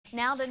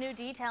Now the new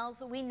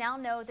details. We now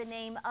know the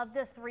name of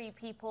the 3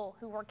 people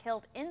who were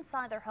killed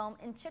inside their home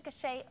in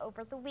Chickasha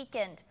over the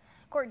weekend.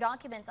 Court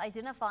documents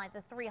identify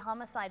the 3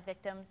 homicide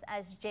victims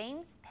as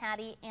James,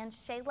 Patty, and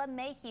Shayla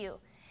Mayhew.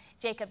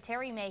 Jacob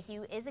Terry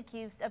Mayhew is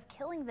accused of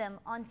killing them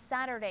on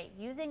Saturday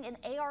using an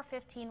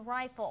AR-15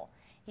 rifle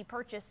he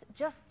purchased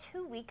just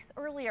 2 weeks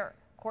earlier.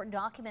 Court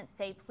documents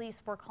say police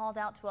were called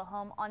out to a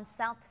home on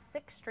South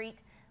 6th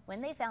Street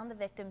when they found the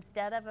victims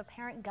dead of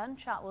apparent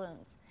gunshot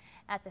wounds.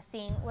 At the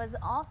scene was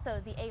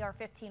also the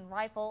AR-15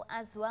 rifle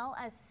as well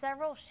as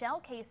several shell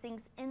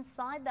casings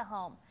inside the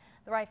home.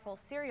 The rifle's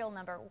serial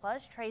number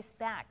was traced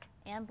back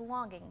and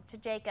belonging to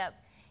Jacob.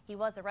 He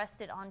was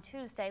arrested on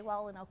Tuesday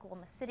while in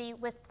Oklahoma City,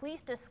 with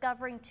police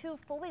discovering 2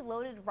 fully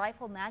loaded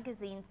rifle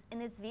magazines in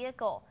his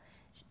vehicle.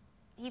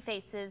 He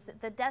faces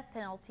the death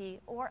penalty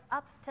or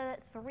up to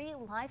 3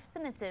 life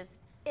sentences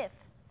if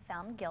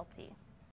found guilty.